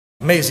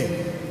Amazing.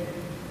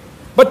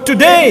 But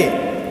today,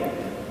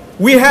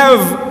 we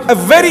have a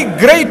very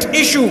great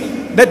issue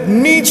that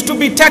needs to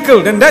be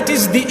tackled, and that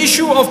is the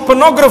issue of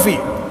pornography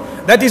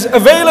that is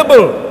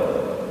available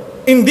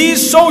in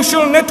these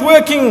social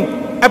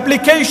networking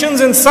applications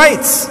and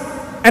sites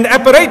and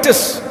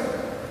apparatus.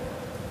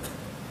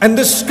 And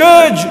the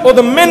scourge or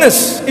the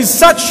menace is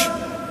such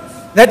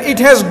that it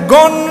has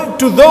gone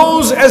to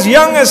those as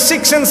young as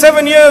 6 and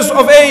 7 years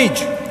of age,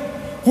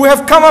 who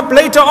have come up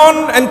later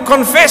on and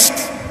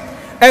confessed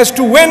as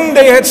to when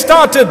they had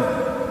started,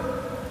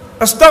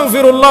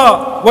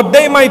 astaghfirullah, what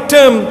they might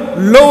term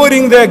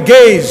lowering their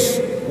gaze,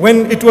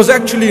 when it was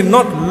actually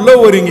not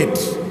lowering it.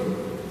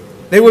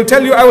 They will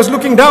tell you, I was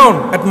looking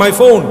down at my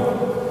phone.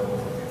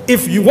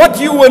 If what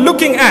you were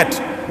looking at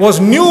was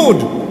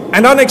nude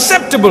and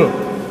unacceptable,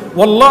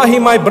 wallahi,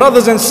 my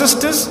brothers and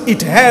sisters,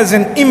 it has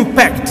an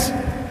impact,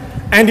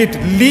 and it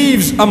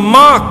leaves a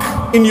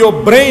mark in your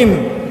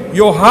brain,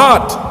 your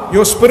heart.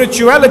 Your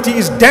spirituality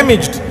is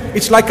damaged.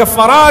 It's like a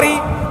Ferrari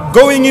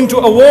going into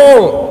a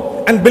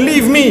wall. And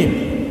believe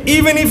me,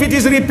 even if it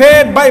is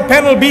repaired by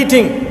panel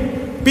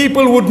beating,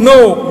 people would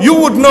know, you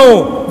would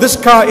know, this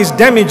car is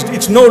damaged.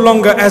 It's no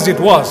longer as it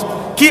was.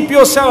 Keep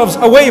yourselves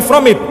away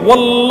from it.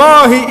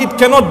 Wallahi, it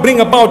cannot bring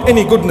about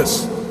any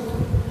goodness.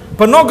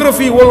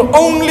 Pornography will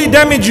only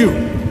damage you.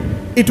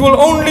 It will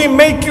only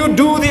make you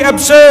do the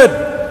absurd.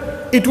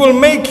 It will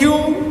make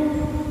you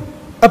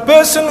a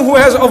person who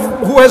has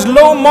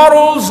low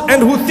morals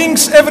and who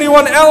thinks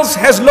everyone else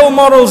has low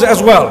morals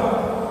as well.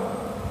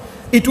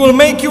 It will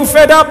make you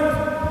fed up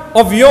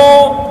of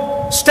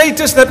your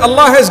status that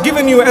Allah has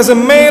given you as a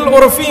male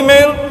or a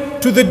female,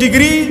 to the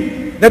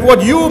degree that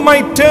what you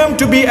might term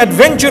to be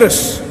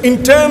adventurous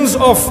in terms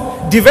of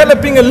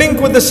developing a link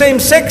with the same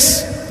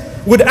sex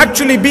would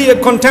actually be a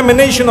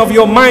contamination of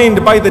your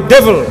mind by the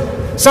devil,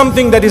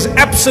 something that is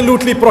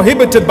absolutely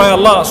prohibited by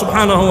Allah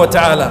subhanahu wa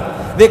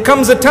ta'ala. There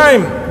comes a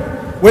time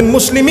when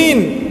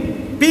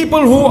Muslimin,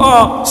 people who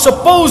are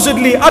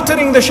supposedly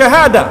uttering the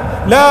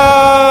Shahada,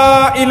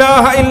 La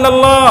ilaha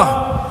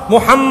illallah,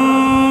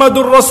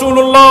 Muhammadur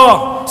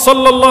Rasulullah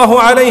sallallahu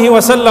alayhi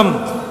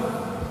wasallam.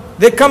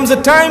 There comes a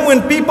time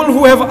when people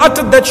who have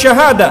uttered that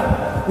Shahada,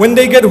 when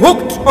they get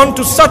hooked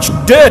onto such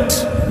dirt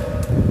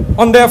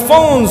on their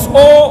phones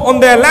or on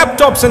their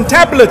laptops and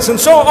tablets and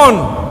so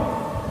on,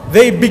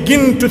 they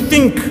begin to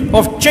think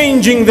of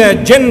changing their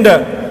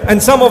gender.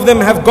 And some of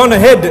them have gone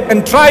ahead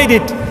and tried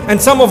it,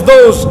 and some of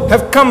those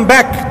have come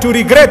back to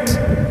regret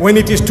when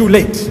it is too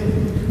late.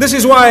 This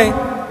is why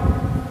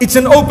it's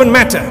an open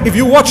matter. If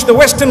you watch the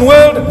Western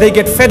world, they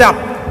get fed up.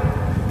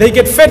 They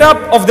get fed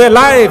up of their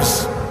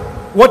lives.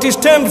 What is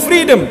termed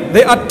freedom,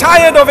 they are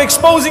tired of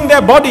exposing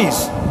their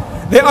bodies.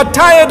 They are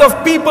tired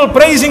of people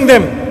praising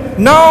them.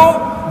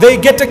 Now they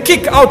get a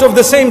kick out of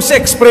the same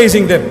sex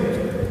praising them.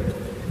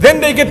 Then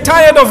they get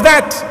tired of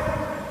that,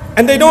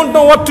 and they don't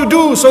know what to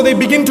do, so they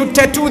begin to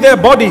tattoo their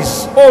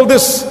bodies. All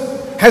this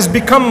has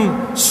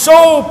become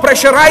so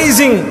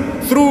pressurizing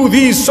through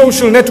these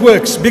social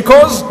networks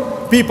because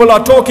people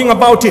are talking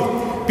about it,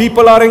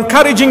 people are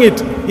encouraging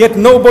it, yet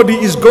nobody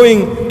is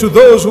going to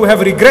those who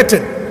have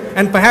regretted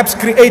and perhaps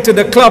created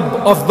a club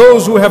of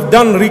those who have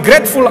done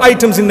regretful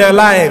items in their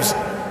lives.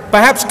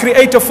 Perhaps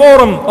create a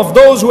forum of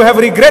those who have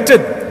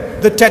regretted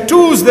the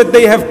tattoos that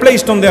they have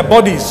placed on their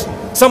bodies.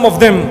 Some of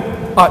them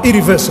are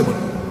irreversible.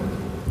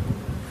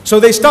 So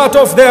they start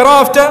off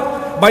thereafter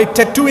by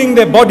tattooing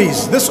their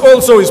bodies. This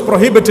also is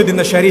prohibited in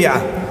the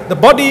Sharia. The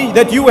body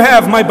that you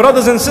have, my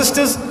brothers and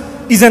sisters,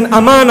 is an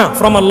amana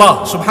from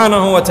Allah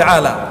subhanahu wa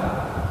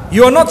ta'ala.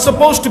 You are not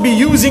supposed to be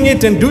using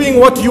it and doing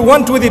what you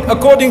want with it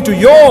according to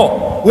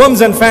your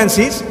whims and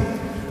fancies,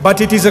 but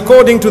it is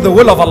according to the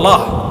will of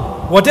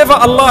Allah. Whatever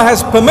Allah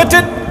has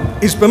permitted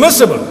is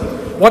permissible.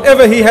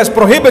 Whatever He has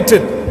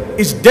prohibited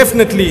is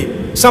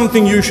definitely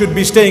something you should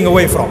be staying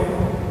away from.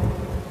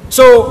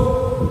 So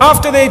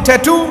after they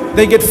tattoo,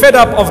 they get fed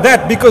up of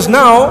that, because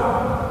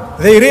now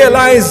they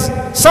realize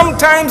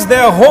sometimes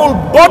their whole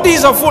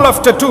bodies are full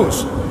of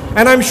tattoos.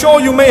 And I'm sure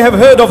you may have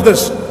heard of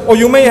this, or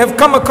you may have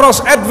come across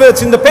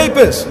adverts in the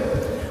papers,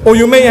 or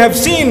you may have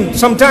seen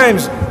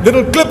sometimes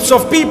little clips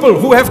of people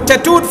who have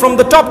tattooed from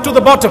the top to the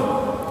bottom.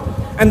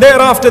 And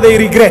thereafter they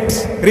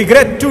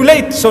regret too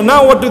late. So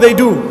now what do?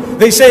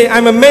 They say,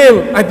 I'm a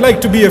male, I'd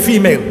like to be a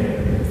female.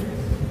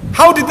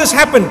 How did this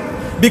happen?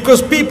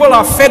 Because people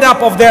are fed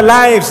up of their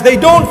lives. They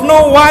don't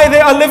know why they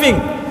are living.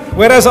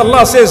 Whereas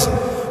Allah says,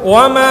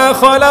 وَمَا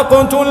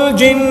خَلَقْتُ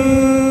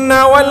الْجِنَّ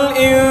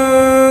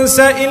وَالْإِنسَ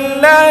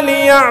إِلَّا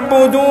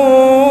لِيَعْبُدُونَ.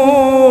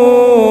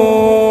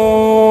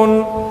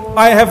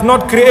 I have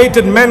not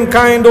created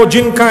mankind or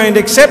jinnkind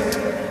except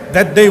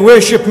that they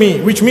worship me.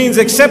 Which means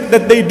except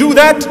that they do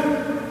that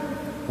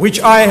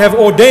which I have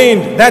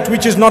ordained, that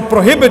which is not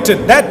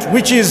prohibited, that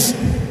which is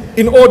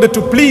in order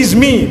to please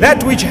me,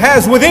 that which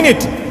has within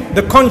it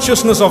the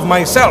consciousness of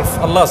myself,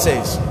 Allah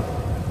says.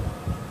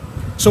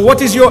 So what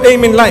is your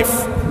aim in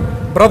life?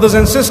 Brothers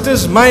and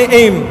sisters, my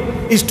aim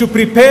is to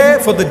prepare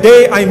for the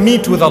day I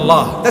meet with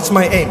Allah. That's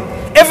my aim.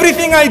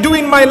 Everything I do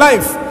in my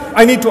life,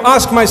 I need to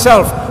ask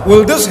myself,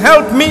 will this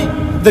help me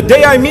the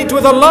day I meet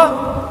with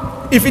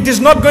Allah? If it is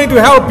not going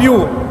to help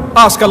you,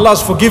 ask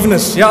Allah's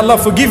forgiveness. Ya Allah,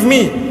 forgive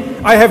me.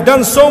 I have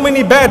done so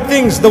many bad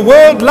things. The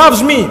world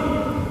loves me,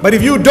 but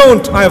if you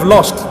don't, I have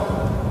lost.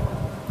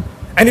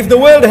 And if the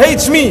world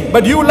hates me,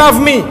 but you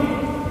love me,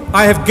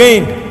 I have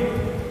gained.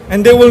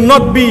 And there will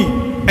not be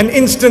an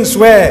instance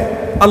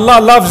where Allah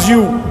loves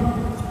you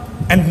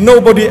and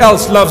nobody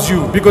else loves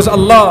you, because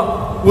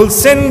Allah will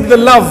send the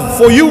love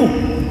for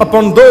you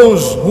upon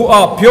those who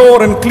are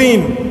pure and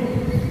clean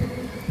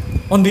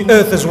on the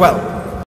earth as well.